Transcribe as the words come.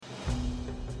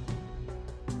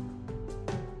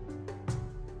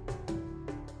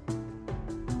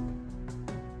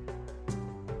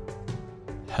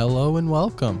Hello and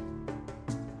welcome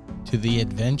to the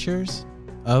adventures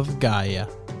of Gaia.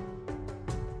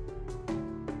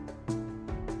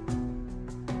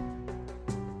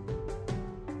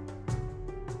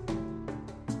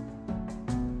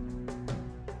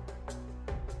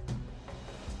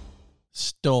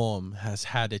 Storm has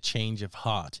had a change of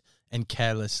heart and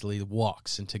carelessly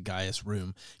walks into Gaia's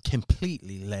room,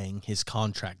 completely laying his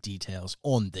contract details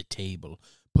on the table,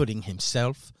 putting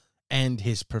himself and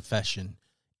his profession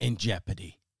in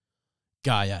jeopardy.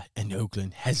 Gaia and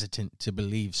Oakland hesitant to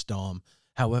believe Storm,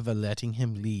 however letting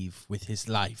him leave with his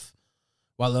life.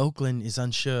 While Oakland is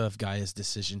unsure of Gaia's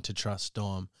decision to trust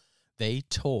Storm, they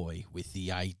toy with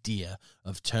the idea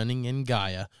of turning in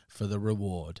Gaia for the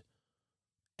reward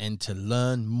and to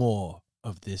learn more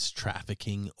of this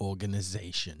trafficking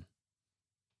organization.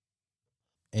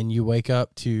 And you wake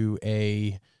up to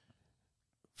a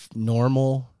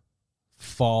normal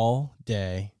fall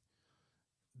day.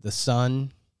 The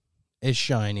sun is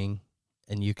shining,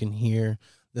 and you can hear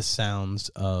the sounds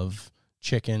of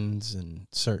chickens and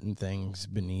certain things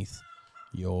beneath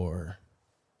your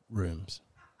rooms.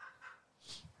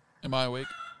 Am I awake?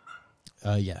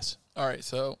 Yes. All right,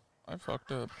 so I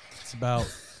fucked up. It's about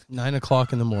 9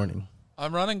 o'clock in the morning.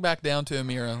 I'm running back down to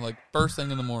Amira, like first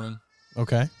thing in the morning,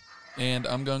 Okay. and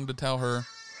I'm going to tell her,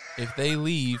 if they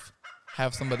leave,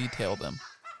 have somebody tail them.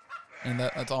 And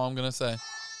that's all I'm going to say.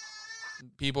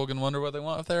 People can wonder what they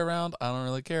want if they're around. I don't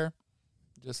really care.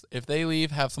 Just, if they leave,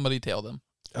 have somebody tail them.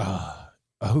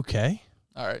 Okay.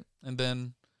 All right, and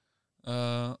then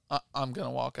I'm going to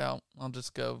walk out. I'll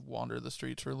just go wander the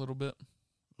streets for a little bit.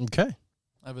 Okay.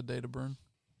 I have a day to burn.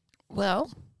 Well,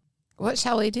 what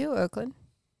shall we do, Oakland?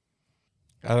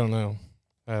 I don't know.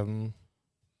 I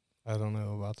don't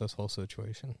know about this whole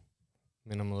situation. I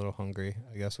mean, I'm a little hungry.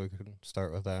 I guess we could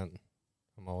start with that.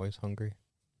 I'm always hungry.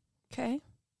 Okay.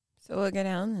 So we'll go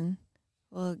down and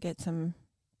we'll get some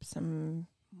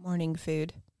morning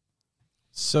food.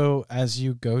 So as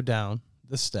you go down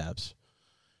the steps,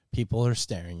 people are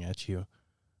staring at you,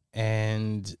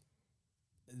 and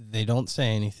they don't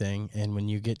say anything. And when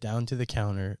you get down to the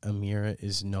counter, Amira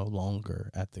is no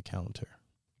longer at the counter.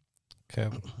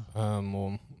 Okay. Well,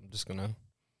 I'm just going to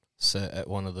sit at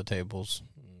one of the tables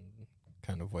and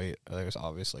kind of wait. There's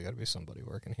obviously got to be somebody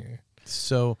working here.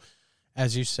 So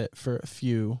as you sit for a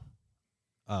few,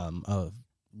 a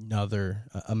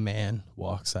man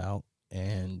walks out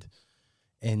and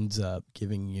ends up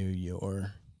giving you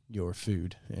your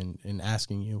food and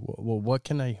asking you, well, what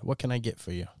can I get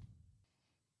for you?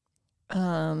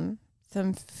 Some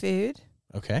food?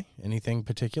 Okay. Anything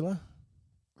particular?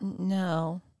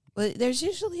 No. Well, there's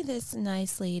usually this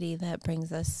nice lady that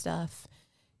brings us stuff.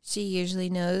 She usually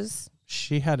knows.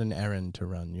 She had an errand to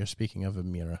run. You're speaking of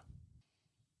Amira.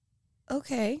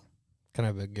 Okay. Can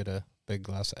I get a big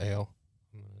glass of ale?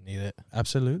 I'm going to need it.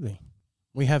 Absolutely.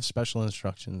 We have special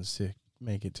instructions to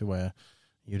make it to where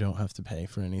you don't have to pay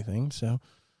for anything. So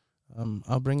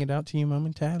I'll bring it out to you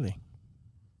momentarily.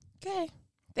 Okay.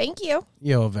 Thank you.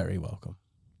 You're very welcome.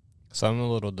 So I'm a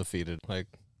little defeated. Like,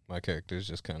 my character's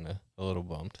just kind of a little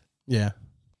bumped. Yeah.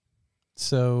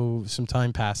 So some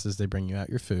time passes. They bring you out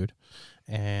your food,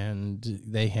 and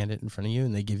they hand it in front of you,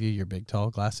 and they give you your big, tall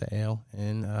glass of ale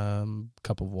and a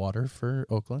cup of water for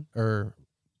Oakland or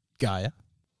Gaia.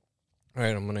 All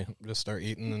right, I'm going to just start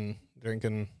eating and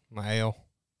drinking my ale.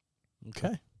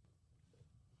 Okay.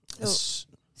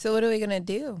 So what are we going to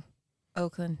do,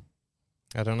 Oakland?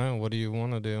 I don't know. What do you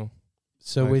want to do?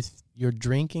 So with your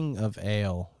drinking of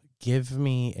ale, give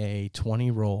me a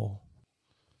 20 roll.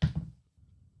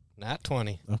 Nat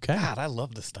 20. Okay. God, I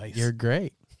love this dice. You're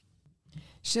great.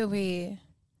 Should we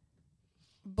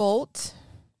bolt?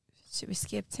 Should we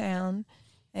skip town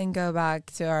and go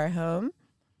back to our home?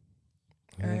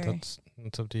 That's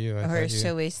up to you. Or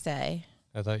should we stay?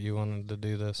 I thought you wanted to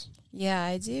do this. Yeah,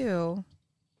 I do.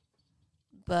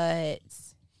 But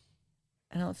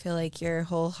I don't feel like your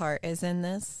whole heart is in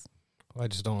this. Well, I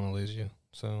just don't want to lose you.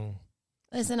 So,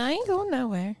 Listen, I ain't going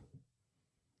nowhere.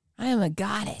 I am a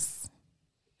goddess.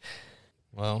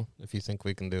 well, if you think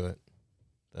we can do it,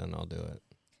 then I'll do it.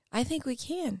 I think we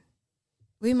can.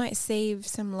 We might save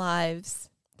some lives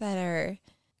that are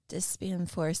just being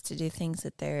forced to do things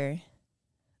that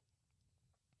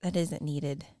isn't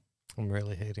needed. I'm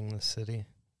really hating this city.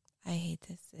 I hate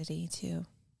this city too.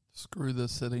 Screw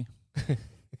this city.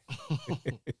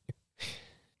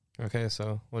 Okay,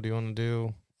 so what do you want to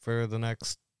do for the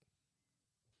next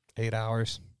 8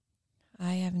 hours?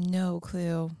 I have no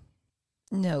clue.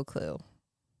 No clue.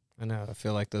 I know. I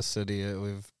feel like this city,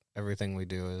 everything we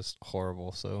do is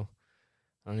horrible, so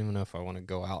I don't even know if I want to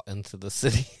go out into the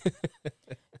city.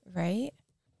 Right?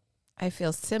 I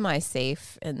feel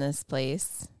semi-safe in this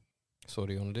place. So what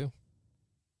do you want to do?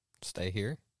 Stay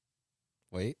here?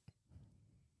 Wait?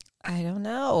 I don't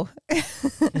know.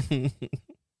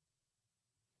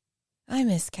 I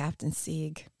miss Captain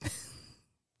Sieg.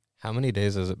 How many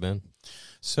days has it been?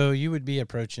 So you would be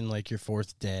approaching like your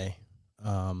 4th day.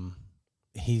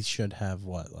 He should have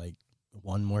like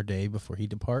one more day before he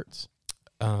departs.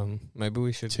 Maybe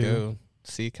we should 2. go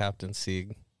see Captain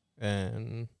Sieg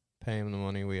and pay him the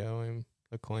money we owe him,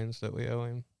 the coins that we owe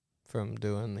him from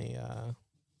doing the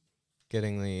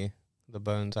getting the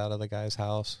bones out of the guy's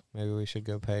house. Maybe we should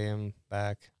go pay him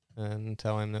back and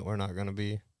tell him that we're not going to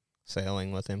be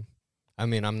sailing with him. I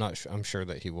mean, I'm sure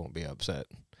that he won't be upset.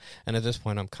 And at this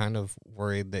point, I'm kind of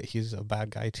worried that he's a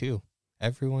bad guy too.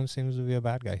 Everyone seems to be a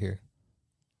bad guy here.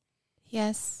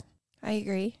 Yes, I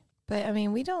agree. But, I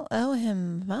mean, we don't owe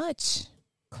him much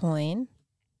coin.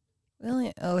 We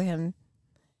only owe him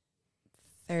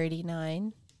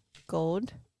 39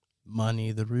 gold.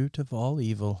 Money, the root of all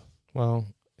evil. Well,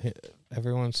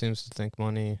 everyone seems to think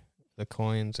money, the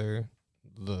coins are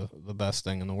the best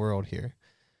thing in the world here.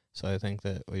 So I think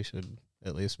that we should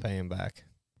at least pay him back.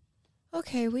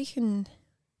 Okay, we can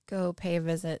go pay a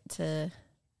visit to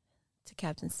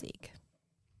Captain Sieg.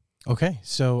 Okay,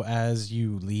 so as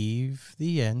you leave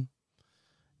the inn,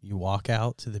 you walk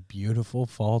out to the beautiful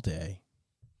fall day.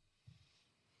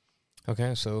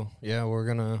 Okay, so yeah, we're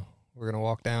gonna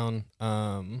walk down.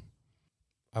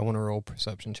 I want to roll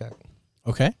perception check.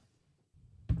 Okay.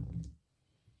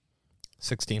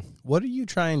 16. What are you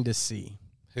trying to see?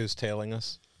 Who's tailing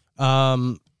us?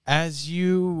 As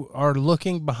you are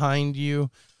looking behind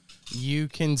you, you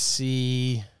can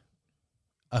see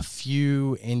a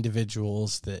few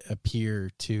individuals that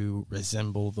appear to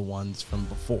resemble the ones from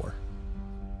before.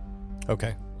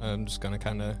 Okay, I'm just gonna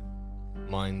kind of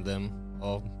mind them.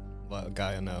 I'll let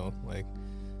Gaia know,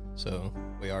 so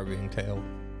we are being tailed.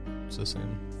 It's the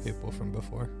same people from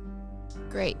before.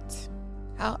 Great.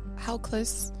 How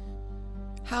close?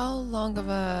 How long of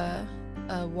a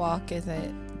walk is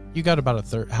it? You got about a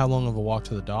third. How long of a walk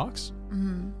to the docks?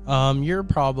 Mm-hmm. You're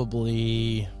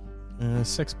probably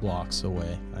 6 blocks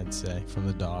away, I'd say, from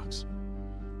the docks.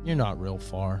 You're not real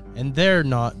far, and they're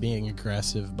not being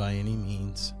aggressive by any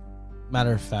means.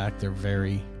 Matter of fact, they're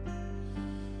very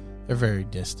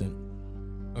distant.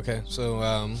 Okay,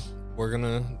 so we're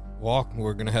gonna walk.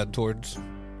 We're gonna head towards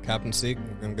Captain Sieg.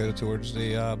 We're gonna go towards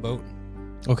the boat.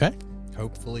 Okay.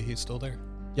 Hopefully, he's still there.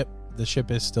 Yep, the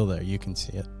ship is still there. You can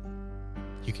see it.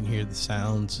 You can hear the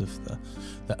sounds of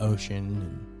the ocean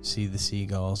and see the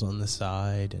seagulls on the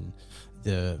side and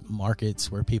the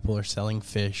markets where people are selling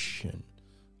fish and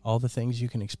all the things you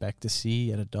can expect to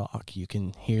see at a dock. You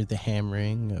can hear the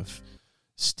hammering of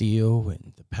steel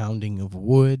and the pounding of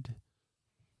wood.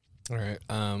 All right.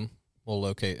 We'll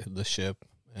locate the ship,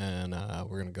 and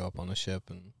we're gonna go up on the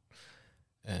ship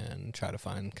and try to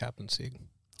find Captain Sieg.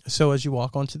 So as you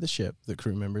walk onto the ship, the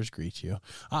crew members greet you.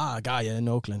 Gaia in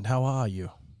Oakland, how are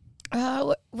you?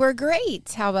 We're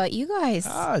great. How about you guys?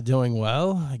 Doing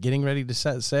well. Getting ready to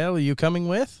set sail. Are you coming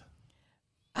with?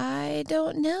 I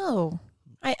don't know.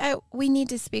 We need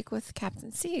to speak with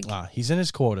Captain Sieg. He's in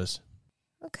his quarters.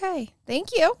 Okay.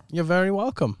 Thank you. You're very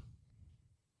welcome.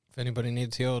 If anybody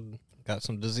needs healed, got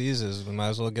some diseases, we might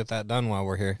as well get that done while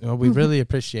we're here. We really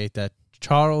appreciate that.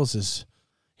 Charles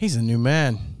he's a new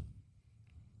man.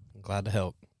 I'm glad to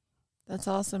help. That's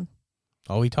awesome.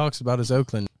 All he talks about is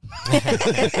Oakland.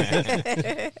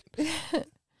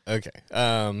 Okay.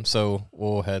 So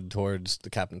we'll head towards the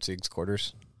Captain Sieg's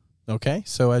quarters. Okay.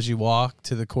 So as you walk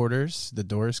to the quarters, the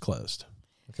door is closed.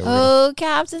 Okay. Oh,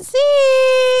 Captain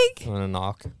Sieg! I'm gonna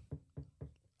knock.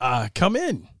 Come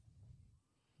in.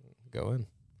 Go in.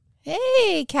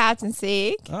 Hey, Captain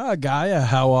Sieg. Gaia,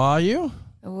 how are you?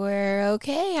 We're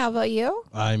okay. How about you?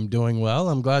 I'm doing well.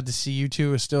 I'm glad to see you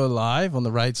two are still alive on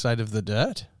the right side of the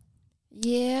dirt.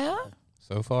 Yeah.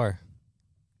 So far.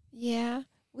 Yeah.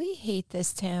 We hate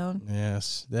this town.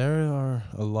 Yes, there are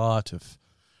a lot of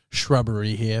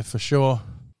shrubbery here for sure,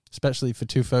 especially for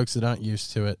two folks that aren't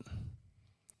used to it.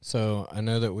 So I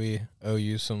know that we owe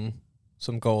you some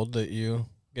gold that you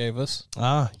gave us.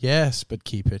 Yes, but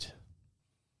keep it.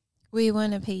 We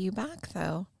want to pay you back,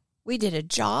 though. We did a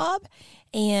job,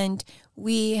 and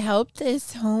we helped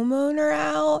this homeowner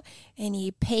out, and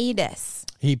he paid us.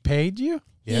 He paid you?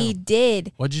 Yeah. He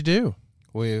did. What'd you do?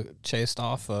 We chased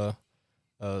off a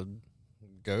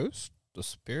ghost, a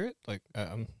spirit.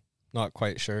 I'm not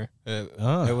quite sure.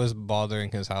 It was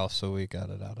bothering his house, so we got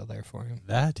it out of there for him.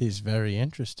 That is very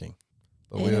interesting.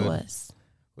 But It was.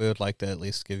 we would like to at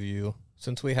least give you,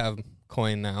 since we have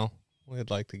coin now, we would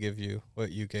like to give you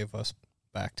what you gave us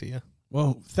back to you.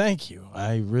 Well, thank you.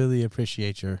 I really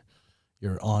appreciate your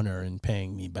honor in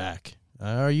paying me back.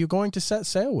 Are you going to set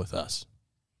sail with us?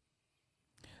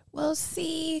 Well,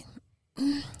 see,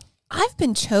 I've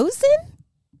been chosen.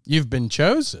 You've been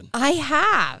chosen? I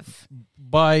have.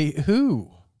 By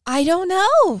who? I don't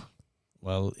know.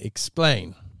 Well,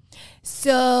 explain.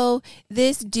 So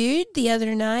this dude the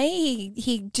other night,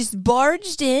 he just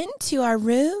barged into our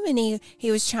room and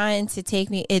he was trying to take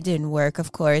me. It didn't work,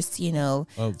 of course, you know.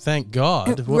 Oh, thank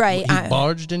God. Right. He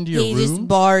barged into your room? He just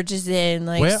barges in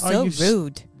like Where so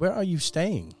rude. Where are you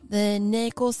staying? The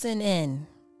Nicholson Inn.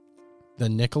 The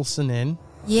Nicholson Inn?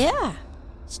 Yeah.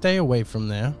 Stay away from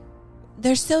there.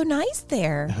 They're so nice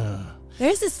there.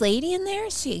 There's this lady in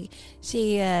there. She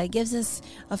gives us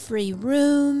a free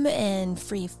room and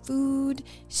free food.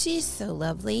 She's so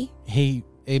lovely. He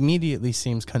immediately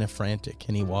seems kind of frantic,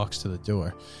 and he walks to the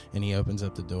door, and he opens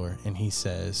up the door, and he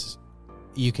says,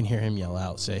 you can hear him yell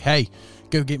out, say, hey,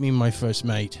 go get me my first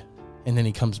mate. And then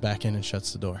he comes back in and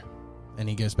shuts the door, and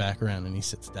he goes back around and he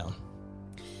sits down.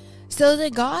 So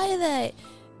the guy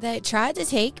that tried to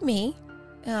take me,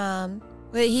 well,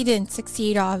 he didn't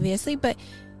succeed, obviously, but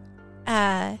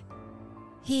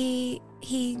he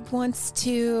wants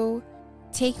to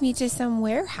take me to some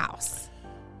warehouse.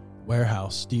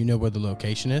 Warehouse? Do you know where the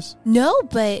location is? No,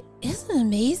 but isn't it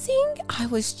amazing? I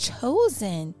was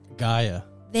chosen. Gaia.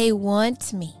 They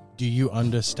want me. Do you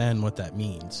understand what that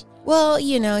means? Well,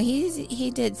 you know,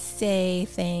 he did say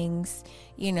things,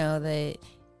 you know, that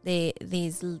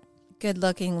these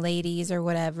good-looking ladies or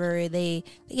whatever, they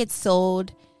get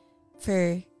sold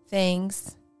for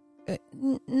things.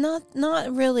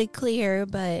 Not really clear,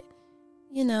 but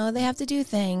you know, they have to do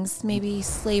things, maybe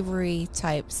slavery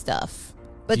type stuff.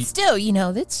 But still, you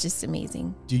know, that's just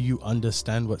amazing. Do you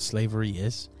understand what slavery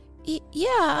is? Yeah,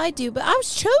 I do, but I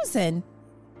was chosen.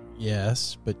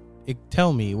 Yes, but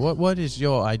tell me, what is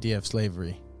your idea of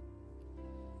slavery?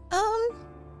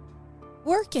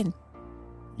 Working.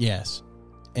 Yes,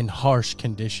 in harsh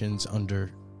conditions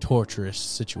under torturous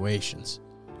situations.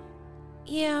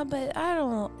 Yeah, but I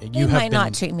don't. You they might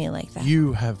not treat me like that.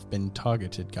 You have been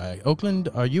targeted, Guy. Oakland,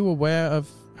 are you aware of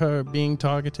her being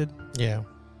targeted? Yeah.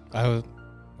 I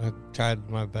tried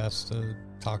my best to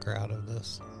talk her out of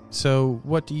this. So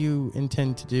what do you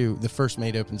intend to do? The first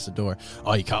mate opens the door.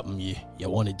 Oh, Captain, you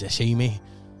wanted to see me?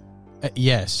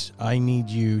 Yes, I need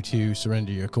you to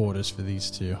surrender your quarters for these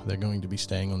two. They're going to be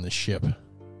staying on the ship.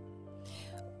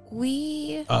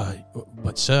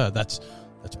 But sir, that's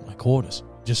my quarters.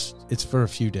 It's for a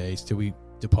few days till we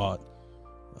depart.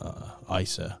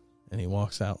 Isa. And he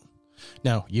walks out.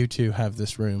 Now, you two have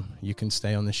this room. You can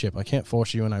stay on the ship. I can't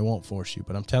force you and I won't force you,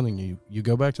 but I'm telling you, you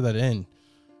go back to that inn,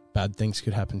 bad things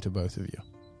could happen to both of you.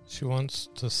 She wants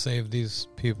to save these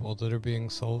people that are being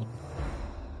sold.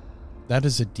 That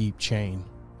is a deep chain.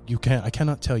 I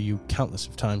cannot tell you countless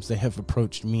of times they have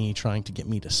approached me trying to get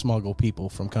me to smuggle people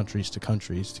from countries to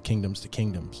countries, to kingdoms,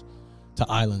 to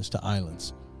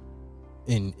islands.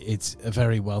 And it's a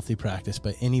very wealthy practice,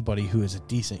 but anybody who is a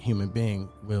decent human being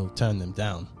will turn them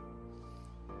down.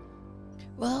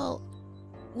 Well,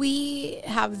 we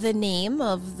have the name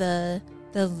of the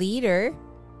leader.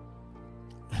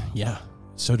 Yeah,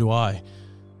 so do I.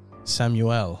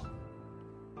 Samuel.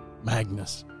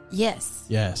 Magnus. Yes.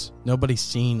 Yes. Nobody's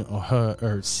seen or heard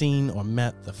or seen or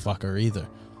met the fucker either.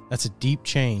 That's a deep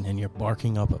chain and you're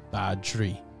barking up a bad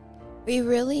tree. We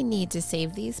really need to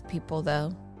save these people,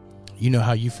 though. You know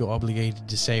how you feel obligated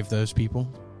to save those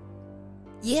people?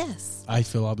 Yes. I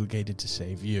feel obligated to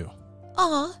save you.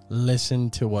 Aw. Listen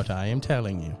to what I am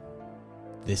telling you.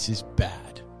 This is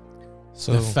bad.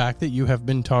 So the fact that you have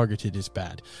been targeted is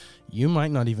bad. You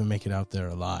might not even make it out there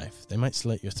alive. They might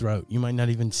slit your throat. You might not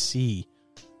even see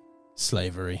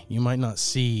slavery. You might not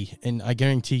see, and I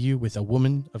guarantee you, with a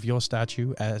woman of your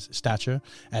stature,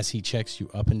 as he checks you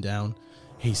up and down,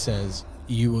 he says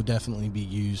you will definitely be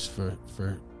used for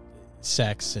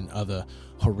sex and other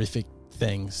horrific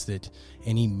things that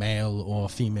any male or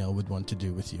female would want to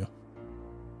do with you.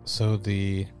 So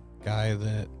the guy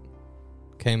that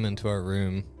came into our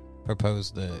room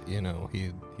proposed that, you know,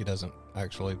 he doesn't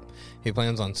actually, he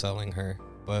plans on selling her,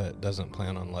 but doesn't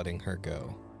plan on letting her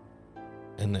go.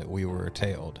 And that we were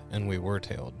tailed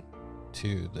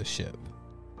to the ship.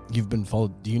 You've been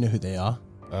followed. Do you know who they are?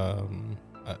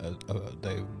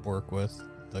 They work with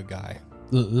the guy.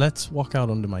 Let's walk out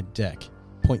onto my deck.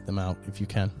 Point them out if you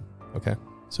can. Okay.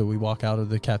 So we walk out of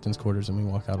the captain's quarters and we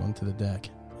walk out onto the deck.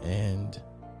 And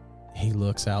he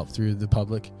looks out through the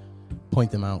public.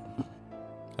 Point them out.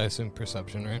 I assume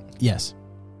perception, right? Yes.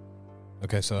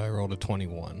 Okay, so I rolled a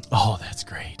 21. Oh, that's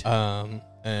great.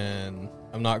 And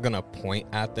I'm not going to point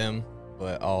at them,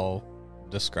 but I'll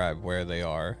describe where they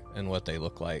are and what they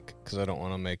look like, because I don't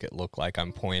want to make it look like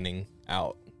I'm pointing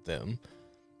out them.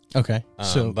 Okay.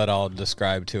 But I'll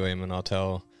describe to him, and I'll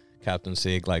tell Captain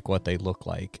Sieg like what they look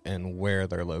like and where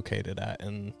they're located at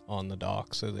and on the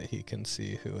dock, so that he can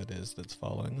see who it is that's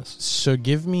following us. So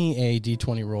give me a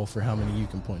D20 roll for how many you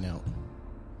can point out.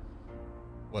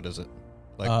 What is it?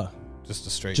 Like just a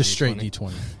straight just D20? straight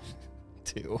D20.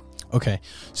 2. Okay.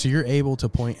 So you're able to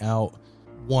point out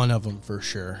one of them for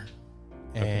sure.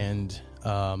 Okay. And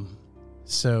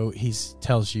so he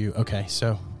tells you, okay,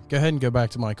 so go ahead and go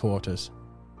back to my quarters.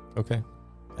 Okay.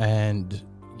 And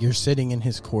you're sitting in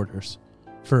his quarters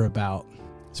for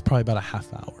it's probably about a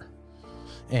half hour.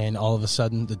 And all of a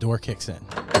sudden, the door kicks in.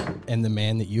 And the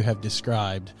man that you have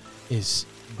described is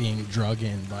being drug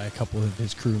in by a couple of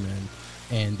his crewmen.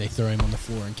 And they throw him on the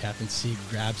floor, and Captain Sieg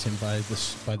grabs him by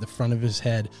the front of his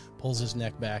head, pulls his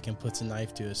neck back, and puts a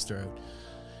knife to his throat.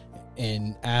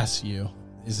 And asks you,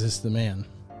 is this the man?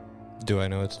 Do I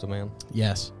know it's the man?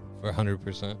 Yes. For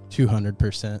 100%?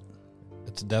 200%.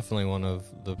 It's definitely one of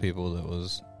the people that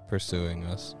was pursuing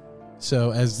us.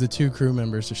 So as the two crew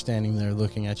members are standing there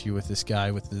looking at you with this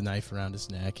guy with the knife around his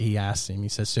neck, he asks him, he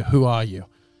says, so who are you?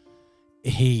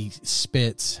 He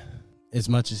spits as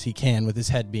much as he can with his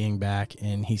head being back,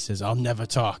 and he says, I'll never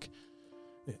talk.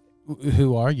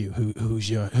 Who are you? Who's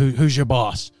your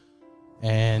boss?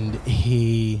 And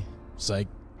he's like,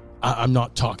 I'm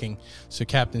not talking. So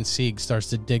Captain Sieg starts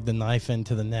to dig the knife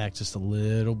into the neck just a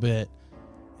little bit.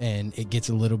 And it gets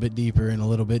a little bit deeper and a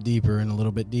little bit deeper and a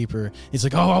little bit deeper. He's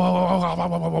like,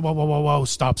 whoa,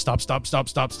 stop.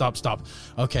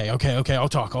 Okay, I'll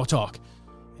talk.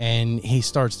 And he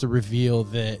starts to reveal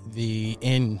that the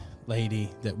inn lady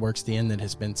that works the inn that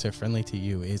has been so friendly to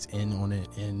you is in on it.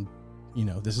 And,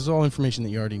 this is all information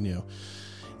that you already knew.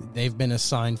 They've been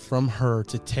assigned from her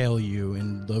to tail you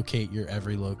and locate your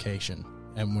every location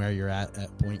and where you're at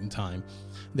point in time.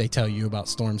 They tell you about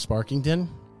Storm Sparkington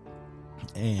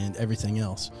and everything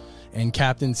else. And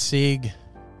Captain Sieg,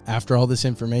 after all this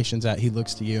information's out, he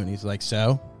looks to you and he's like,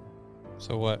 so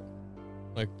what?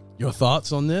 Like, your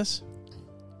thoughts on this?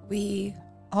 We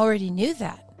already knew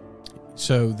that.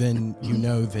 So then you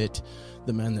know that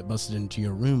the man that busted into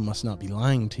your room must not be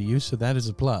lying to you, so that is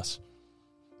a plus.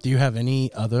 Do you have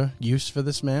any other use for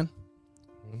this man?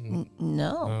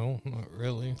 No. No, not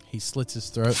really. He slits his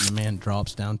throat and the man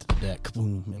drops down to the deck.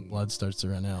 Boom, and blood starts to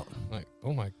run out. Like,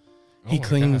 oh my He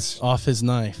cleans off his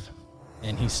knife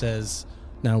and he says,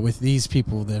 now with these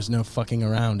people, there's no fucking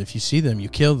around. If you see them, you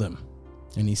kill them.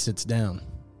 And he sits down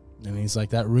and he's like,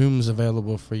 that room's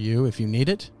available for you if you need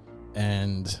it.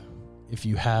 And if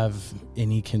you have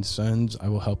any concerns, I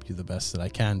will help you the best that I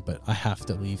can, but I have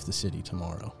to leave the city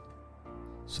tomorrow.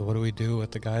 So what do we do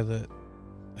with the guy that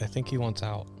I think he wants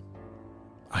out?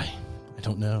 I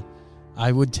don't know.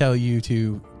 I would tell you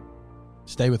to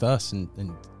stay with us and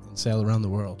sail around the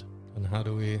world. And how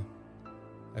do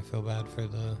I feel bad for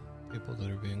the people that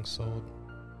are being sold.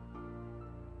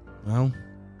 Well,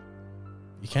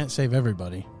 you can't save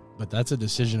everybody, but that's a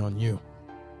decision on you.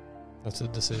 That's a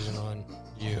decision on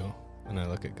you. And I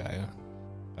look at Gaia.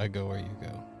 I go where you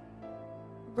go.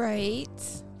 Right.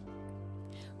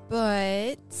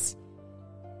 But,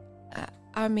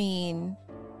 I mean,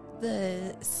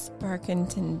 the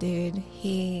Sparkington dude,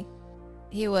 he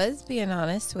was being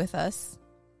honest with us.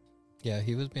 Yeah,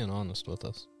 he was being honest with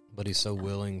us. But he's so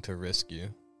willing to risk you.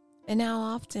 And how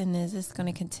often is this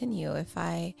going to continue if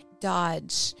I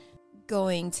dodge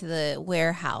going to the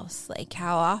warehouse? Like,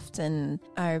 how often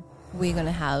are we going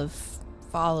to have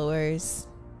followers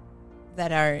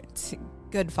that aren't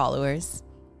good followers?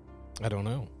 I don't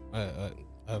know.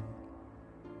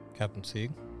 Captain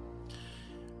Sieg?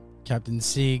 Captain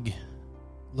Sieg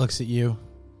looks at you,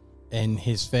 and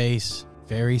his face,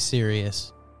 very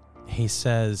serious. He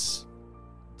says,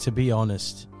 to be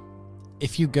honest,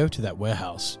 if you go to that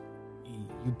warehouse,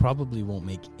 you probably won't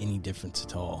make any difference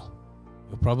at all.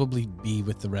 You'll probably be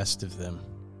with the rest of them.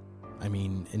 I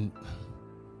mean, and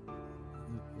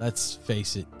let's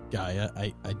face it, Gaia,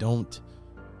 I don't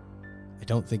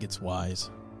think it's wise.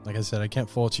 Like I said, I can't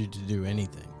fault you to do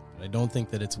anything, but I don't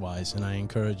think that it's wise, and I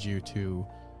encourage you to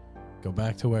go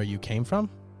back to where you came from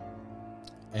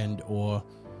and or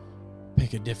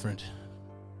pick a different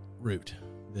route.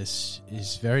 This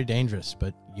is very dangerous,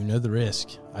 but you know the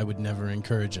risk. I would never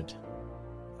encourage it.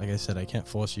 Like I said, I can't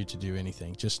force you to do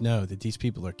anything. Just know that these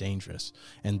people are dangerous,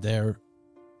 and their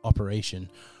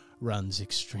operation runs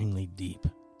extremely deep.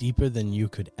 Deeper than you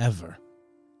could ever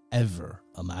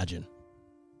imagine.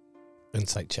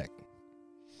 Insight check.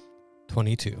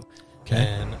 22. Okay.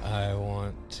 And I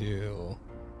want to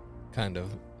kind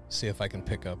of see if I can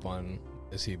pick up on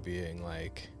Is he being,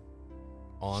 like,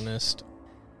 honest?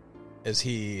 Is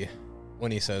he,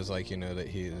 when he says, like, you know, that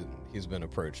he's been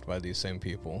approached by these same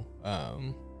people,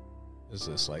 is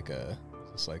this like a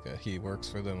he works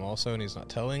for them also and he's not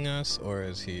telling us, or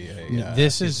is he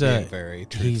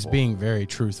he's being very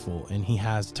truthful, and he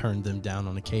has turned them down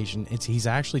on occasion. He's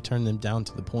actually turned them down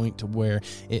to the point to where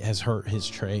it has hurt his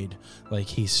trade. Like,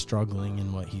 he's struggling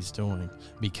in what he's doing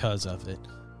because of it.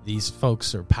 These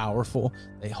folks are powerful.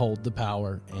 They hold the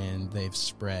power, and they've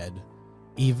spread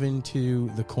even to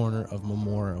the corner of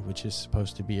Memora, which is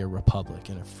supposed to be a republic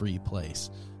and a free place.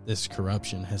 This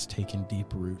corruption has taken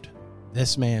deep root.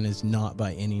 This man is not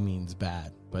by any means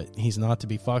bad, but he's not to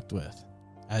be fucked with,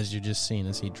 as you just seen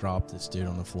as he dropped this dude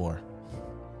on the floor.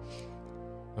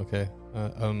 Okay.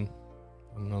 I'm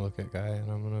gonna look at Gaia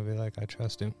and I'm gonna be like, I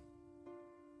trust him.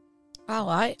 Oh,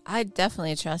 I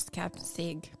definitely trust Captain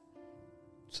Sieg.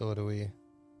 So what do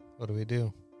we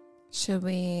do? Should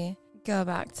we go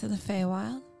back to the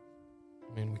Feywild?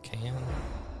 I mean, we can.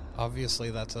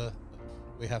 Obviously,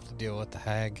 we have to deal with the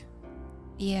hag.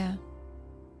 Yeah.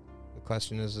 The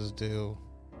question is do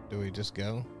we just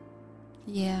go?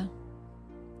 Yeah.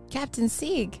 Captain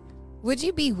Sieg, would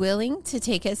you be willing to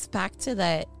take us back to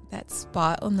that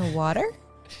spot on the water?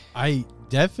 I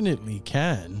definitely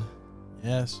can.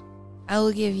 Yes. I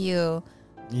will give you.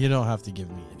 You don't have to give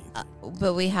me anything.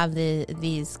 But we have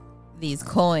these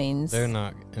coins. They're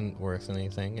not worth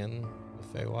anything in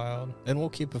the Feywild, and we'll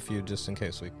keep a few just in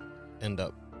case we end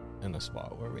up in a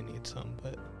spot where we need some.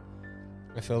 But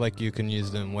I feel like you can use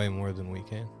them way more than we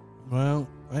can. Well,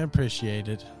 I appreciate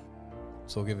it.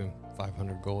 So we'll give him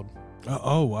 500 gold.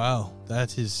 Oh, wow.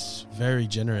 That is very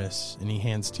generous. And he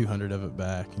hands 200 of it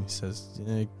back. And he says,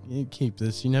 you keep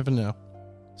this. You never know.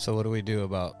 So what do we do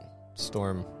about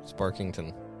Storm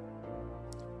Sparkington?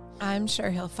 I'm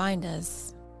sure he'll find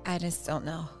us. I just don't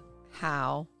know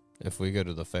how. If we go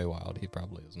to the Feywild, he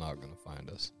probably is not going to find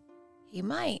us. He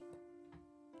might.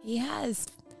 He has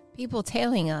people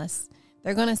tailing us.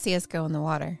 They're going to see us go in the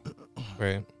water.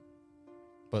 Right.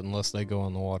 But unless they go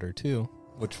on the water too,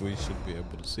 which we should be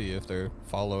able to see if they're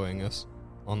following us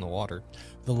on the water.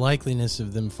 The likeliness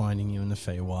of them finding you in the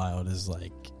Feywild is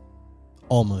like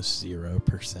almost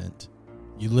 0%.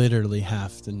 You literally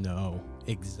have to know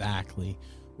exactly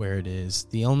where it is.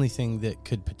 The only thing that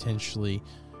could potentially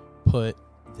put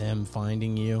them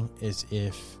finding you is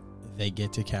if they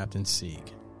get to Captain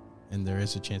Sieg. And there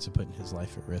is a chance of putting his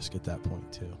life at risk at that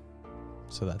point too.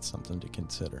 So that's something to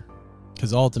consider.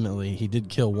 Because ultimately, he did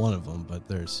kill one of them, but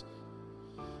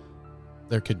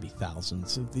there could be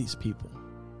thousands of these people.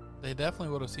 They definitely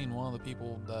would have seen one of the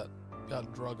people that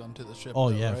got drugged onto the ship. Oh,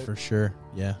 though, yeah, right? for sure.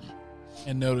 Yeah.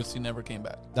 And noticed he never came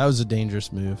back. That was a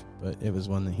dangerous move, but it was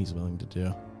one that he's willing to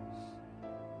do.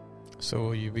 So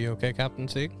will you be okay, Captain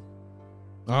Sieg?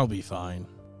 I'll be fine.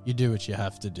 You do what you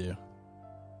have to do.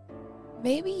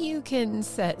 Maybe you can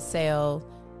set sail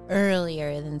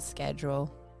earlier than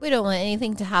schedule. We don't want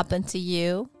anything to happen to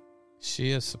you.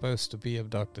 She is supposed to be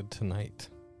abducted tonight.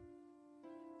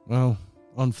 Well,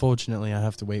 unfortunately, I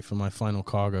have to wait for my final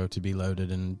cargo to be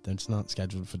loaded, and it's not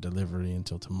scheduled for delivery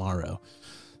until tomorrow.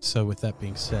 So with that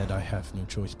being said, I have no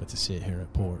choice but to sit here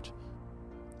at port.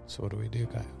 So what do we do,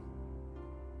 Gaia?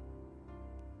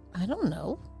 I don't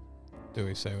know. Do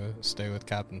we stay with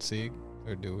Captain Sieg,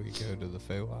 or do we go to the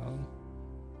Feywild?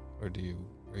 Or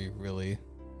are you really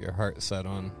your heart set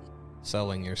on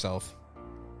selling yourself?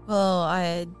 Well,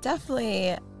 I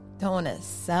definitely don't want to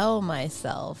sell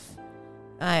myself.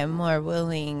 I am more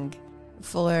willing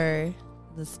for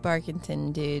the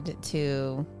Sparkington dude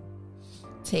to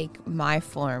take my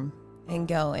form and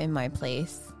go in my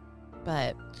place.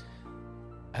 But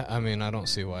I mean, I don't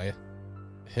see why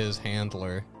his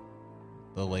handler,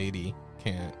 the lady,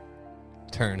 can't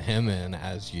turn him in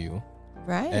as you.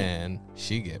 right. And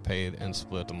she get paid and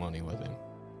split the money with him.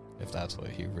 If that's what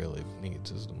he really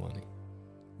needs is the money.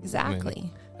 Exactly. I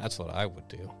mean, that's what I would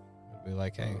do. I'd be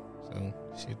like, hey, so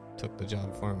she took the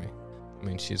job for me. I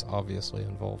mean, she's obviously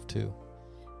involved too.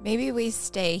 Maybe we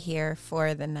stay here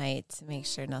for the night to make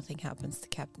sure nothing happens to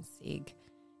Captain Sieg.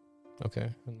 Okay,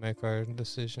 and make our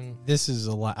decision. This is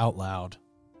out loud.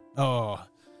 Oh,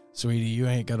 sweetie, you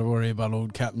ain't got to worry about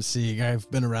old Captain Sieg. I've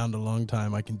been around a long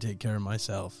time. I can take care of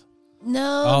myself.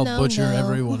 No, I'll no, butcher no.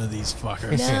 every one of these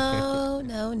fuckers.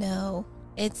 No.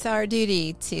 It's our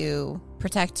duty to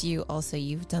protect you. Also,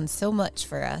 you've done so much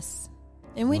for us.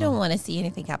 And we don't want to see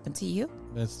anything happen to you.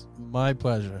 It's my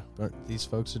pleasure, but these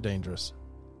folks are dangerous.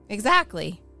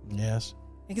 Exactly. Yes.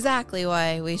 Exactly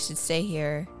why we should stay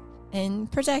here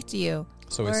and protect you.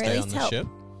 So we Or at stay on least the help. ship?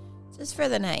 Just for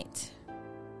the night.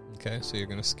 Okay, so you're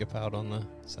going to skip out on the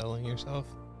selling yourself?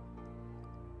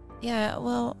 Yeah,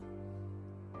 well,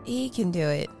 he can do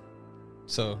it.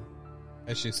 So,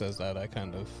 as she says that, I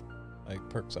kind of like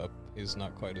perks up. He's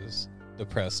not quite as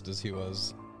depressed as he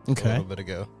was a Okay. little bit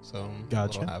ago, so I'm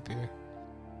Gotcha. a little happier.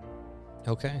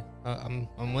 Okay,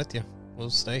 I'm with you. We'll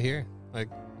stay here. Like,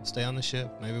 stay on the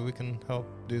ship. Maybe we can help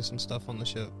do some stuff on the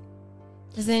ship.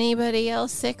 Is anybody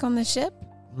else sick on the ship?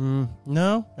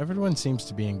 No, everyone seems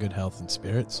to be in good health and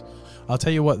spirits. I'll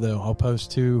tell you what, though. I'll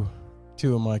post two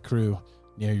of my crew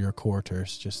near your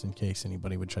quarters, just in case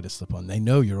anybody would try to slip on. They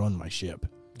know you're on my ship,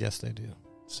 Yes, they do.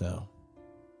 so...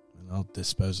 And I'll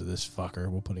dispose of this fucker.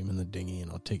 We'll put him in the dinghy, and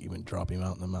I'll take him and drop him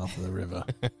out in the mouth of the river.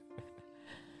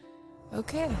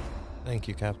 Okay. Thank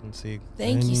you, Captain Sieg.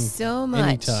 Thank you Any- so much.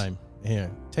 Anytime. Here,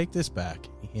 take this back.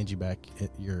 He hands you back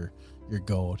your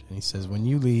gold, and he says, when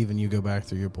you leave and you go back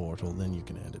through your portal, then you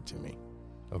can hand it to me.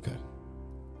 Okay.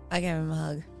 I give him a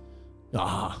hug.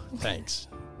 Ah, thanks.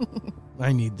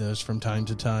 I need those from time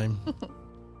to time.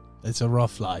 It's a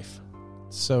rough life.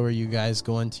 So are you guys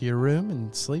going to your room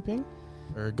and sleeping?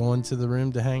 Or going to the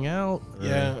room to hang out? Or-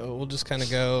 Yeah, we'll just kind of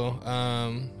go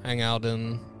hang out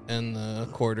in the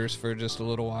quarters for just a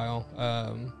little while.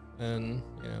 And,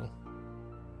 you know,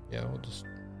 yeah, we'll just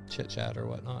chit-chat or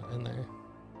whatnot in there.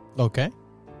 Okay.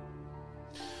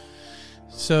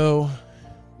 So,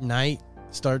 night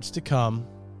starts to come,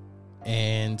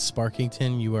 and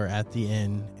Sparkington, you are at the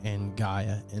inn, and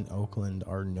Gaia and Oakland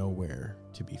are nowhere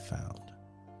to be found.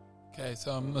 Okay,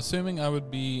 so I'm assuming I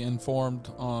would be informed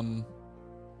on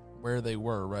where they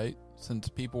were, right? Since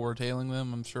people were tailing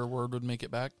them, I'm sure word would make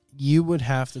it back. You would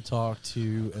have to talk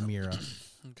to Amira.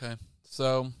 Okay,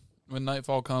 so when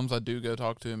nightfall comes, I do go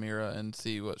talk to Amira and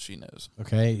see what she knows.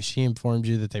 Okay, she informed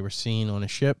you that they were seen on a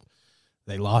ship.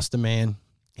 They lost a man.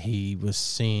 He was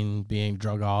seen being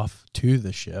drug off to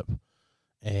the ship.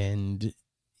 And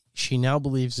she now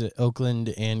believes that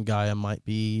Oakland and Gaia might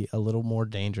be a little more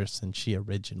dangerous than she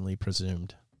originally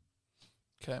presumed.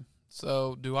 Okay,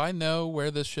 so do I know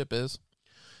where this ship is?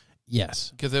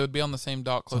 Yes. Because it would be on the same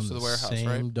dock close to the warehouse, same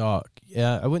right? dock.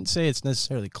 Yeah, I wouldn't say it's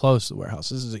necessarily close to the warehouse.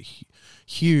 This is a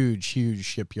huge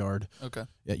shipyard. Okay.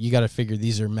 Yeah, you got to figure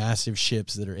these are massive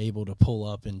ships that are able to pull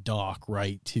up and dock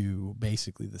right to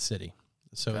basically the city.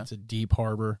 So Okay. it's a deep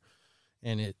harbor,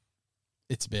 and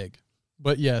it's big.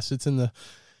 But yes, it's in the.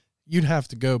 You'd have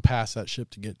to go past that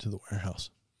ship to get to the warehouse,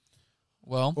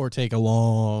 Well, or take a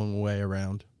long way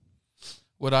around.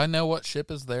 would I know what ship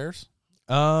is theirs?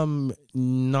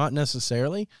 Not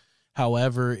necessarily.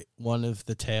 However, one of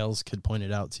the tales could point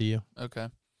it out to you. Okay.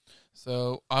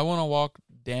 So I want to walk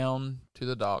down to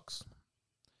the docks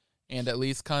and at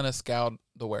least kind of scout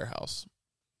the warehouse.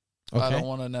 Okay. I don't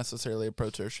want to necessarily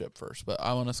approach their ship first, but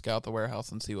I want to scout the warehouse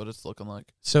and see what it's looking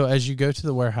like. So as you go to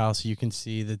the warehouse, you can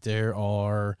see that there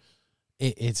are,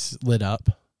 it's lit up.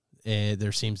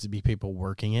 There seems to be people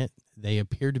working it. They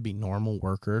appear to be normal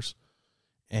workers,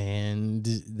 and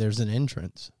there's an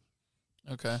entrance.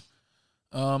 Okay.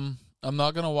 I'm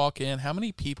not going to walk in. How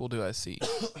many people do I see?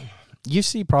 You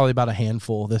see probably about a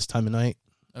handful this time of night.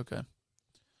 Okay.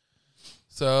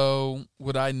 So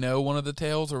would I know one of the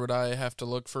tales, or would I have to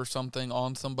look for something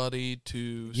on somebody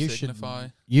to signify?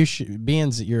 You should,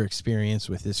 being that you're experienced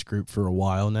with this group for a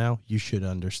while now, you should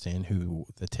understand who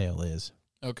the tale is.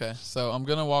 Okay, so I'm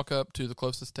going to walk up to the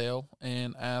closest tail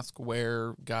and ask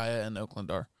where Gaia and Oakland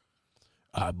are.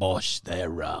 Boss,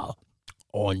 they're on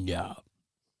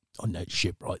that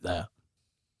ship right there.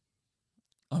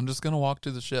 I'm just going to walk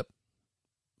to the ship.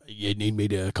 You need me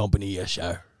to accompany you,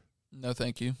 sir? No,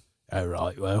 thank you. All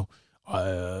right, well,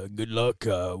 good luck.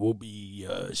 We'll be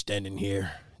standing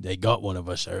here. They got one of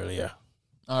us earlier.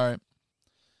 All right.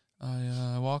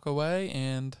 I walk away,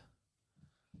 and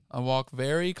I walk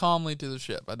very calmly to the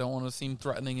ship. I don't want to seem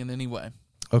threatening in any way.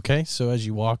 Okay, so as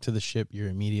you walk to the ship, you're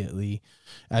immediately,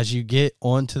 as you get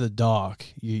onto the dock,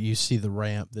 you see the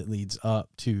ramp that leads up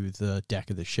to the deck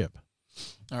of the ship.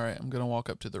 All right, I'm going to walk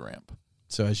up to the ramp.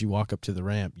 So as you walk up to the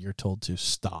ramp, you're told to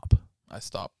stop. I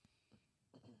stop.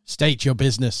 State your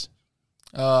business.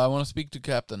 I want to speak to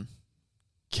Captain.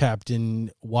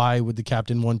 Captain, why would the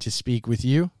captain want to speak with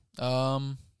you? I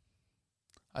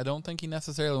don't think he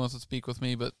necessarily wants to speak with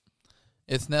me, but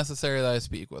it's necessary that I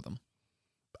speak with him.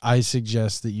 I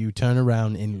suggest that you turn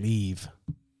around and leave,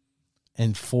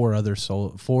 and four other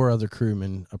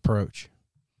crewmen approach.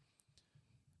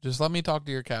 Just let me talk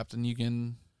to your captain. You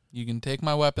can take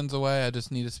my weapons away. I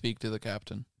just need to speak to the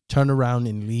captain. Turn around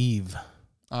and leave.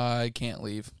 I can't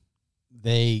leave.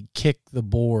 They kick the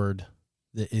board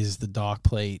that is the dock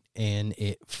plate, and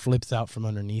it flips out from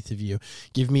underneath of you.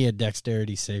 Give me a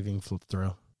dexterity saving flip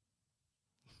throw.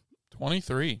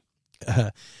 23.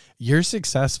 You're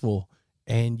successful,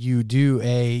 and you do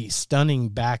a stunning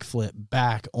backflip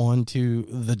back onto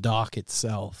the dock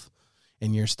itself,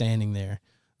 and you're standing there.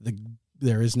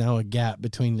 There is now a gap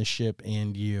between the ship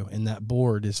and you, and that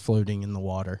board is floating in the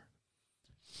water.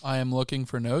 I am looking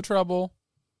for no trouble.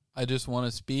 I just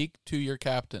want to speak to your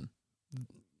captain.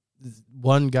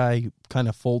 One guy kind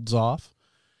of folds off,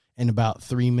 and about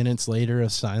 3 minutes later,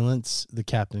 of silence, the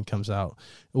captain comes out.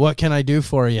 What can I do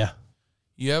for you?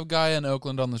 You have Gaia and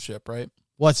Oakland on the ship, right?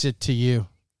 What's it to you?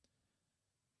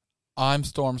 I'm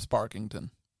Storm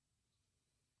Sparkington.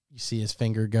 You see his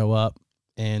finger go up,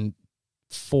 and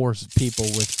 4 people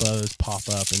with bows pop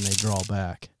up, and they draw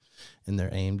back, and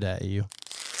they're aimed at you.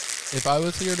 If I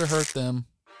was here to hurt them,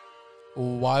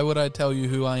 why would I tell you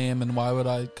who I am, and why would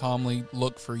I calmly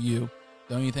look for you?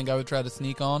 Don't you think I would try to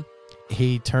sneak on?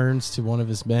 He turns to one of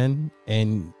his men,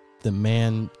 and the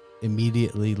man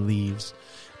immediately leaves,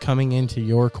 coming into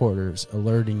your quarters,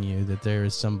 alerting you that there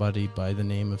is somebody by the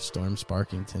name of Storm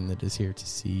Sparkington that is here to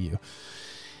see you.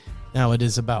 Now it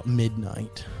is about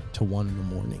midnight to 1 in the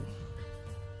morning.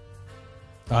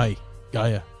 Hi,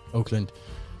 Gaia, Oakland.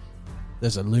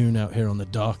 There's a loon out here on the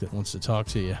dock that wants to talk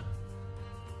to you.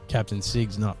 Captain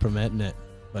Sieg's not permitting it,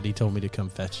 but he told me to come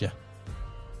fetch you.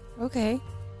 Okay.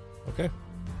 Okay.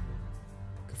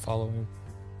 Could follow him.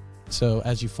 So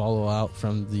as you follow out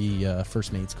from the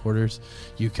first mate's quarters,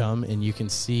 you come and you can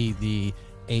see the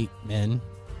 8 men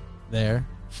there,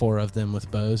 4 of them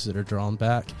with bows that are drawn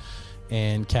back,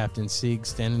 and Captain Sieg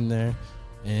standing there,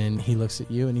 and he looks at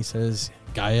you and he says,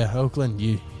 Gaia, Oakland,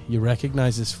 you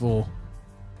recognize this fool?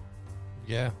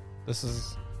 Yeah, this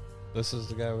is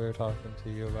the guy we were talking to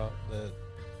you about that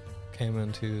came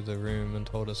into the room and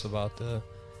told us about the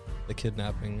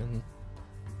kidnapping, and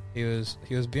he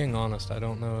was being honest. I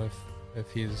don't know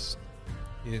if he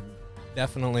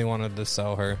definitely wanted to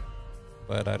sell her,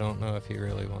 but I don't know if he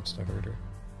really wants to hurt her.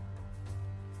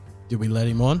 Do we let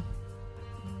him on?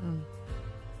 Mm.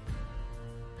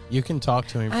 You can talk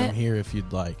to him from here if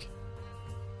you'd like.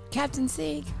 Captain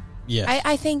Sieg? Yes.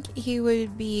 I think he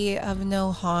would be of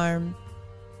no harm.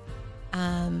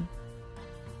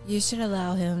 You should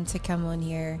allow him to come on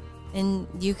here, and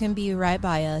you can be right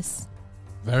by us.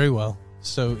 Very well.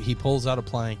 So he pulls out a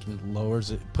plank and lowers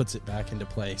it, puts it back into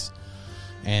place,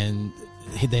 and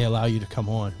they allow you to come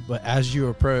on. But as you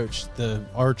approach, the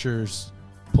archers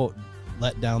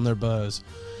let down their bows,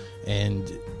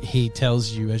 and he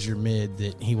tells you as you're mid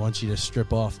that he wants you to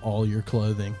strip off all your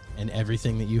clothing and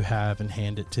everything that you have and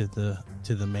hand it to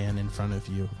the man in front of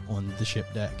you on the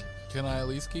ship deck. Can I at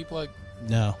least keep, like...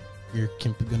 No, you're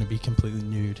going to be completely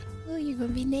nude. Oh, you're going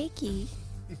to be naked.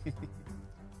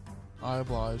 I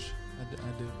oblige. I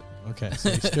do it. Okay, so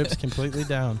he strips completely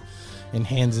down and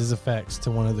hands his effects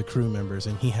to one of the crew members,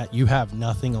 and you have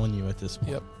nothing on you at this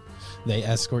point. Yep. They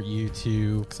escort you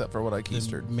to Except for what I the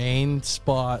keistered. main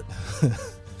spot,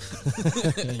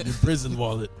 your prison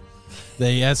wallet.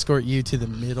 They escort you to the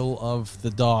middle of the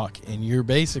dock, and you're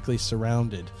basically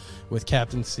surrounded with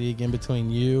Captain Sieg in between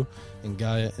you and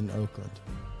Gaia and Oakland.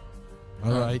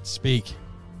 All right, speak.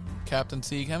 Captain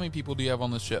Sieg, how many people do you have on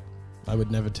the ship? I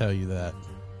would never tell you that.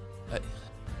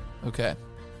 Okay.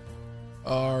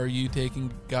 Are you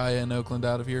taking Gaia and Oakland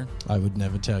out of here? I would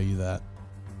never tell you that.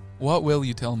 What will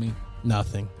you tell me?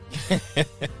 Nothing.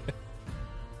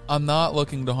 I'm not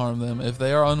looking to harm them. If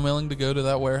they are unwilling to go to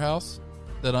that warehouse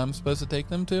that I'm supposed to take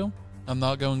them to, I'm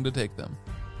not going to take them.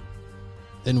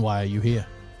 Then why are you here?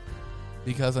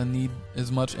 Because I need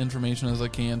as much information as I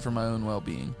can for my own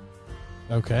well-being.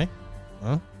 Okay.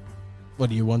 Well,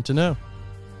 what do you want to know?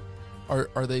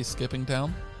 Are they skipping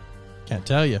town? Can't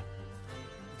tell you.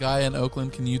 Gaia and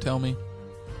Oakland, can you tell me?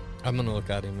 I'm going to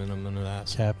look at him and I'm going to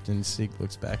ask. Captain Sieg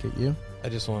looks back at you. I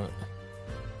just want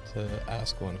to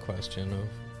ask one question of,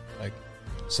 like,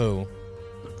 so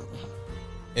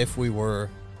if we were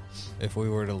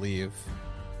to leave,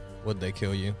 would they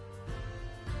kill you?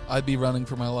 I'd be running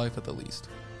for my life at the least.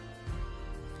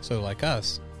 So like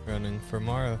us, running for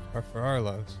our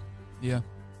lives. Yeah.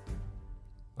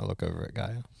 I'll look over at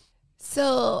Gaia.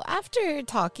 So after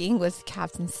talking with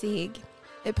Captain Sieg,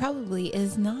 it probably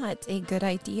is not a good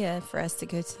idea for us to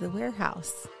go to the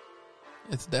warehouse.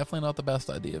 It's definitely not the best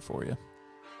idea for you.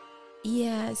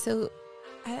 Yeah, so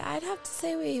I'd have to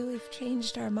say we've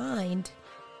changed our mind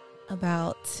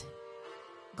about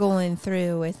going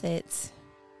through with it.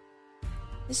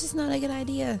 It's just not a good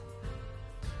idea.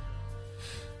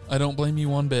 I don't blame you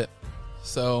one bit.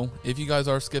 So, if you guys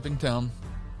are skipping town,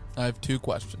 I have 2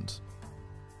 questions.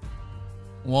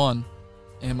 1,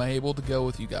 am I able to go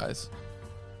with you guys?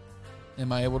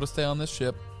 Am I able to stay on this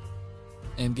ship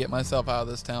and get myself out of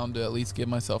this town to at least give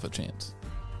myself a chance?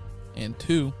 And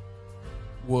 2,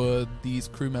 would these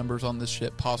crew members on this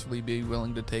ship possibly be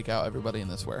willing to take out everybody in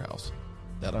this warehouse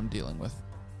that I'm dealing with?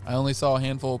 I only saw a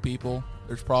handful of people.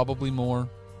 There's probably more,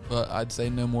 but I'd say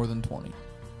no more than 20.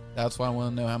 That's why I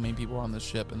want to know how many people are on this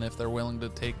ship and if they're willing to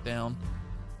take down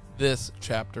this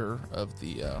chapter of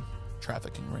the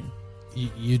trafficking ring.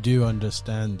 You do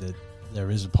understand that there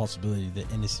is a possibility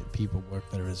that innocent people work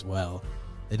there as well.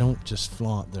 They don't just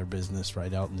flaunt their business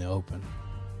right out in the open.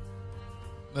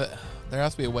 But there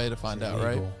has to be a way to find out,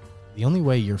 right? The only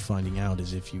way you're finding out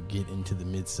is if you get into the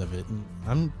midst of it. And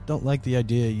I don't like the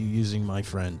idea of you using my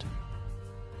friend.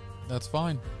 That's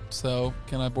fine. So,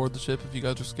 can I board the ship if you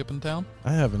guys are skipping town?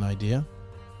 I have an idea.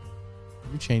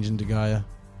 You change into Gaia.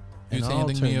 Who's and I'll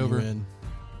handing turn me you over? in.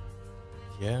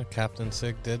 Yeah, Captain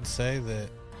Sig did say that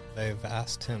they've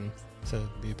asked him to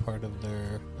be part of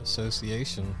their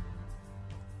association.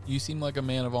 You seem like a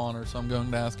man of honor, so I'm going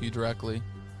to ask you directly.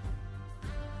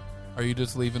 Are you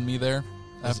just leaving me there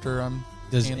after I'm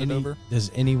handed over? Does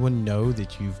anyone know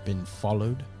that you've been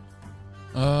followed?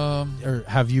 Or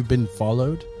have you been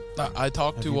followed? I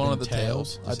talked Have to you one been of the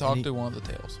tails. tailed? I talked to one of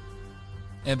the tails.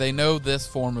 And they know this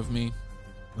form of me.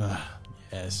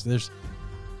 Yes,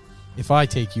 if I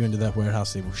take you into that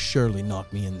warehouse, they will surely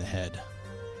knock me in the head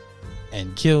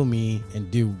and kill me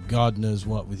and do God knows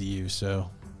what with you. So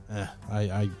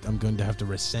I'm going to have to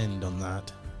rescind on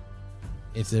that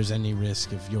if there's any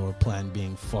risk of your plan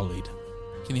being followed.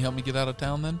 Can you help me get out of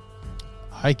town then?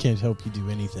 I can't help you do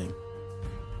anything.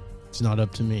 It's not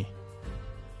up to me.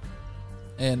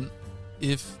 And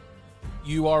if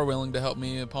you are willing to help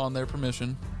me upon their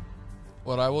permission,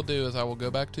 what I will do is I will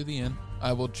go back to the inn.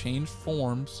 I will change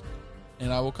forms,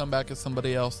 and I will come back as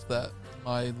somebody else that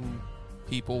my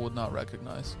people would not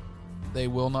recognize. They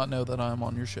will not know that I am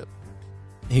on your ship.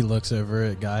 He looks over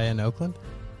at Gaia in Oakland.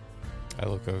 I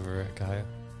look over at Gaia.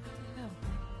 Oh.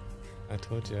 I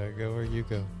told you I go where you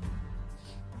go.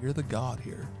 You're the god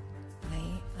here.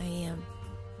 I am.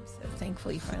 I'm so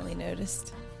thankful you finally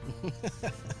noticed.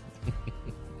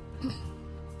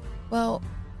 Well,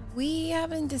 we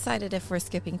haven't decided if we're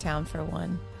skipping town for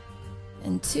one.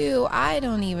 And two, I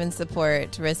don't even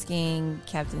support risking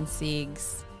Captain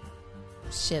Sieg's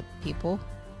ship people.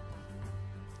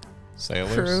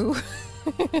 Sailors. Crew.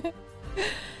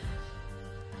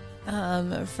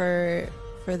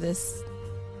 For this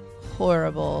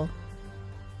horrible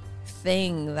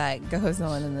thing that goes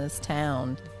on in this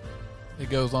town. It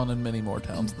goes on in many more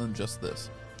towns than just this.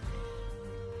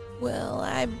 Well,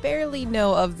 I barely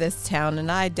know of this town,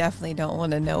 and I definitely don't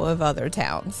want to know of other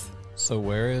towns. So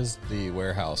where is the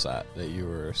warehouse at that you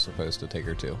were supposed to take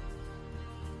her to?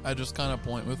 I just kind of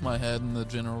point with my head in the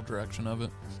general direction of it.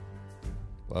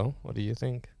 Well, what do you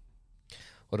think?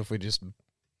 What if we just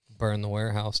burn the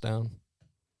warehouse down?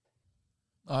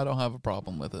 I don't have a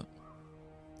problem with it.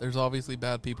 There's obviously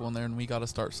bad people in there, and we got to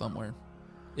start somewhere.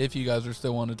 If you guys are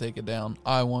still wanting to take it down,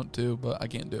 I want to, but I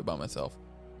can't do it by myself.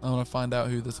 I want to find out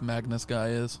who this Magnus guy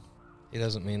is. He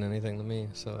doesn't mean anything to me,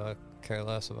 so I care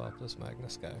less about this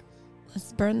Magnus guy.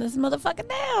 Let's burn this motherfucker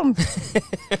down.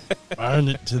 Burn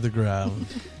it to the ground.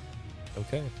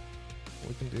 Okay,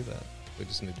 we can do that. We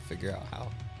just need to figure out how.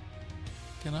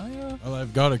 Can I, Well,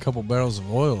 I've got a couple barrels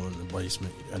of oil in the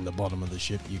basement and the bottom of the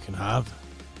ship you can have.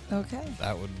 Okay.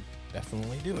 That would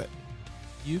definitely do it.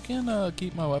 You can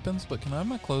keep my weapons, but can I have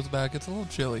my clothes back? It's a little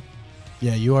chilly.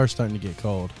 Yeah, you are starting to get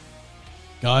cold.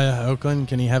 Gaia, Oakland,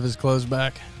 can he have his clothes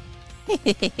back?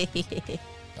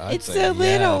 I'd It's say so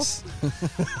little. yes.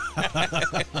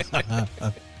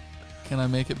 Can I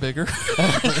make it bigger?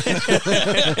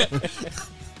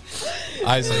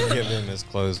 I say give him his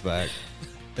clothes back.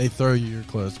 They throw you your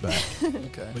clothes back,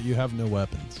 Okay. but you have no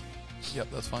weapons. Yep,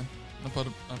 that's fine. I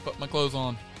put my clothes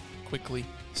on quickly.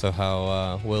 So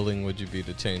how willing would you be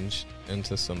to change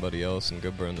into somebody else and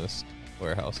go burn this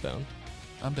warehouse down?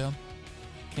 I'm down.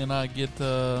 Can I get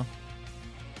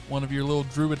one of your little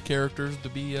druid characters to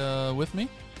be with me in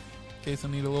case I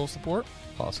need a little support?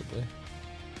 Possibly.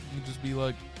 You just be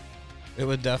like, It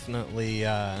would definitely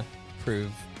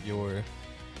prove you're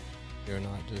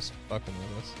not just fucking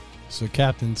with us. So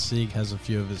Captain Sieg has a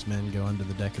few of his men go under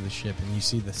the deck of the ship, and you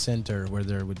see the center where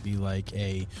there would be like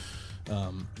a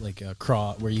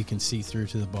craw where you can see through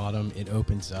to the bottom. It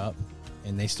opens up,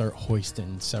 and they start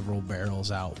hoisting several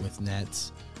barrels out with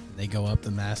nets. They go up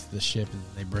the mast of the ship, and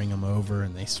they bring them over,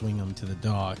 and they swing them to the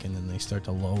dock, and then they start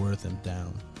to lower them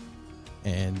down.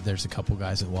 And there's a couple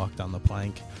guys that walk down the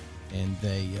plank, and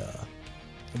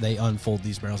they unfold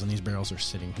these barrels, and these barrels are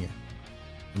sitting here.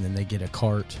 And then they get a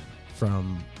cart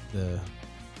from the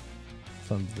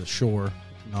shore,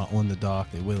 not on the dock.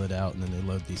 They wheel it out, and then they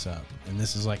load these up. And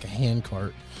this is like a hand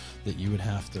cart that you would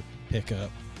have to pick up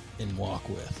and walk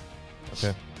with.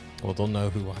 Okay. Well, they'll know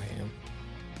who I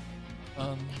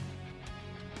am.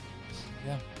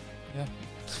 Yeah. Yeah.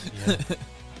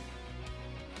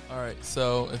 All right.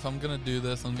 So if I'm gonna do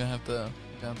this, I'm gonna have to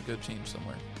go change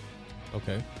somewhere.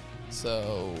 Okay.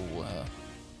 So,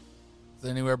 is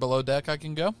there anywhere below deck I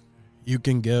can go? You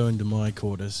can go into my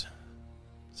quarters.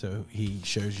 So he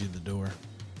shows you the door.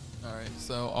 All right.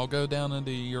 So I'll go down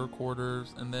into your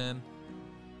quarters, and then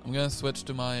I'm gonna switch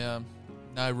to my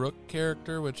Nyrook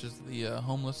character, which is the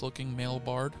homeless-looking male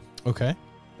bard, Okay.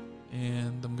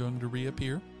 and I'm going to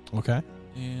reappear Okay.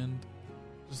 and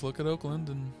just look at Oakland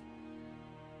and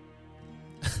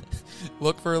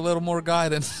look for a little more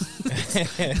guidance.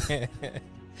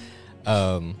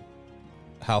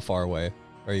 How far away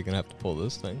are you gonna have to pull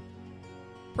this thing?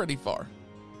 Pretty far.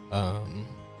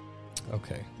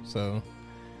 Okay. So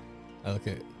I look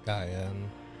at Gaia and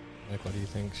like, what do you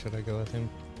think? Should I go with him?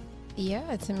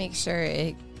 Yeah, to make sure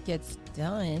it gets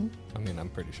done. I mean, I'm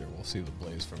pretty sure we'll see the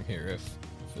blaze from here if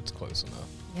it's close enough.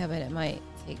 Yeah, but it might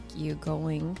take you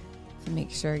going to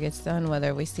make sure it gets done,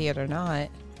 whether we see it or not.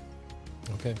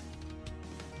 Okay.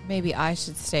 Maybe I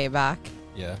should stay back.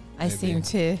 Yeah. I seem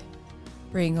to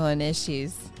bring on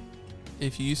issues.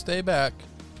 If you stay back,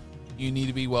 you need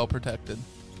to be well protected.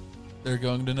 They're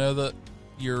going to know that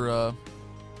your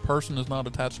person is not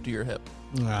attached to your hip.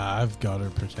 I've got her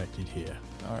protected here.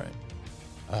 All right.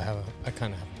 I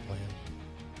kind of have a plan.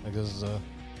 Like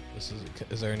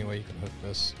is there any way you can hook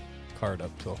this cart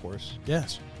up to a horse?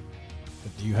 Yes.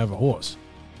 But do you have a horse?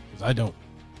 Because I don't.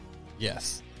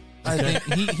 Yes. I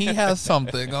think he has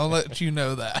something. I'll let you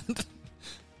know that.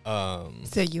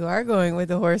 So you are going with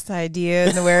the horse idea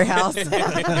in the warehouse.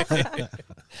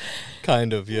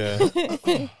 Kind of, yeah.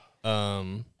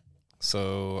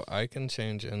 So I can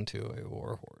change into a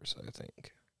war horse, I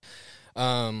think.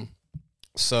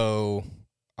 So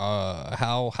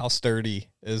how sturdy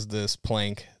is this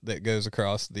plank that goes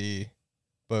across the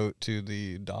boat to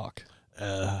the dock?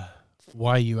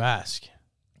 Why you ask?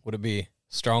 Would it be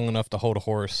strong enough to hold a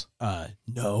horse?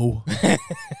 No.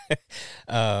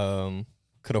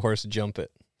 Could a horse jump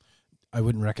it? I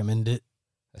wouldn't recommend it.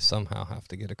 I somehow have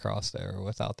to get across there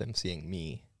without them seeing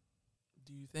me.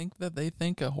 Do you think that they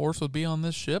think a horse would be on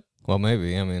this ship? Well,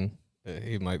 maybe. I mean,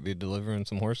 he might be delivering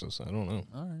some horses. I don't know.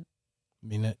 All right. I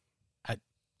mean, I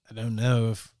don't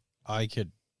know if I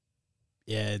could.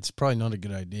 Yeah, it's probably not a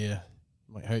good idea.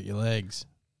 Might hurt your legs.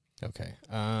 Okay.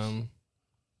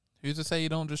 Who's to say you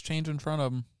don't just change in front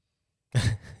of them?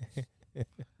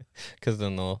 Because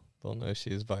then they'll know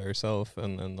she's by herself,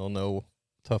 and then they'll know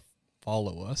to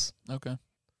follow us. Okay.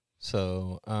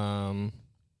 So, all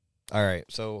right.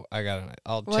 So I got it.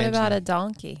 I'll What change. about a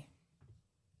donkey?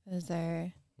 Is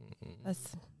there?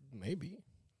 That's Maybe.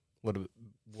 Would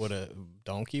a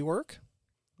donkey work?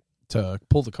 To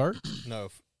pull the cart? No,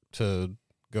 to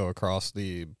go across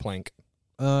the plank.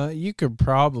 You could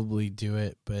probably do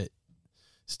it, but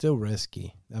still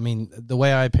risky. I mean, the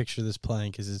way I picture this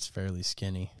plank is it's fairly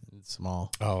skinny and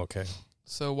small. Oh, okay.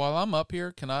 So while I'm up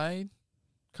here, can I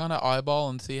kind of eyeball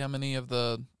and see how many of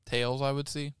the tails I would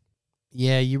see?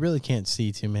 Yeah, you really can't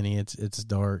see too many. It's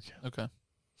dark. Okay.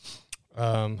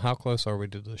 How close are we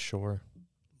to the shore?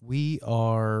 We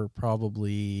are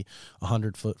probably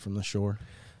 100 foot from the shore.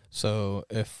 So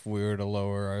if we were to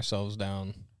lower ourselves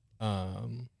down,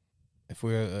 if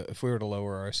we were to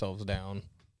lower ourselves down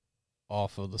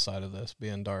off of the side of this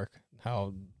being dark,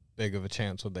 how big of a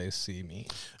chance would they see me?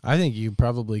 I think you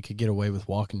probably could get away with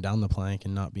walking down the plank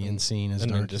and not being seen as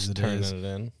and then dark just as it turning is. it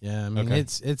in. Yeah, I mean, Okay.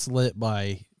 it's lit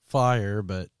by fire,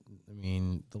 but I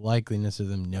mean, the likeliness of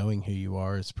them knowing who you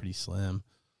are is pretty slim.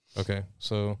 Okay,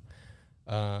 so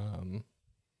then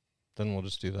we'll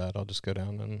just do that. I'll just go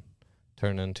down and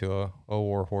turn into a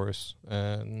war horse,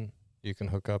 and you can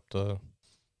hook up the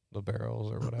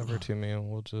barrels or whatever to me, and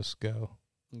we'll just go.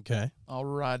 Okay. I'll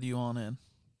ride you on in.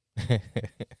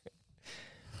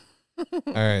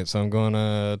 All right, so I'm going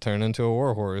to turn into a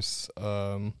war horse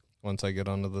once I get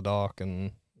onto the dock,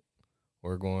 and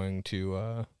we're going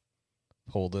to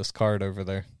pull this cart over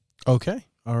there. Okay.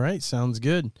 All right. Sounds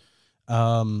good.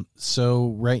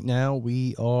 So right now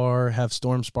we have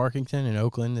Storm Sparkington in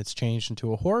Oakland that's changed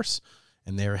into a horse,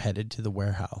 and they're headed to the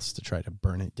warehouse to try to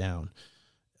burn it down.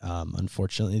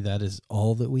 Unfortunately, that is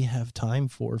all that we have time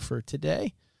for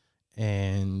today,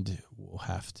 and we'll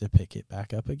have to pick it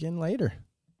back up again later.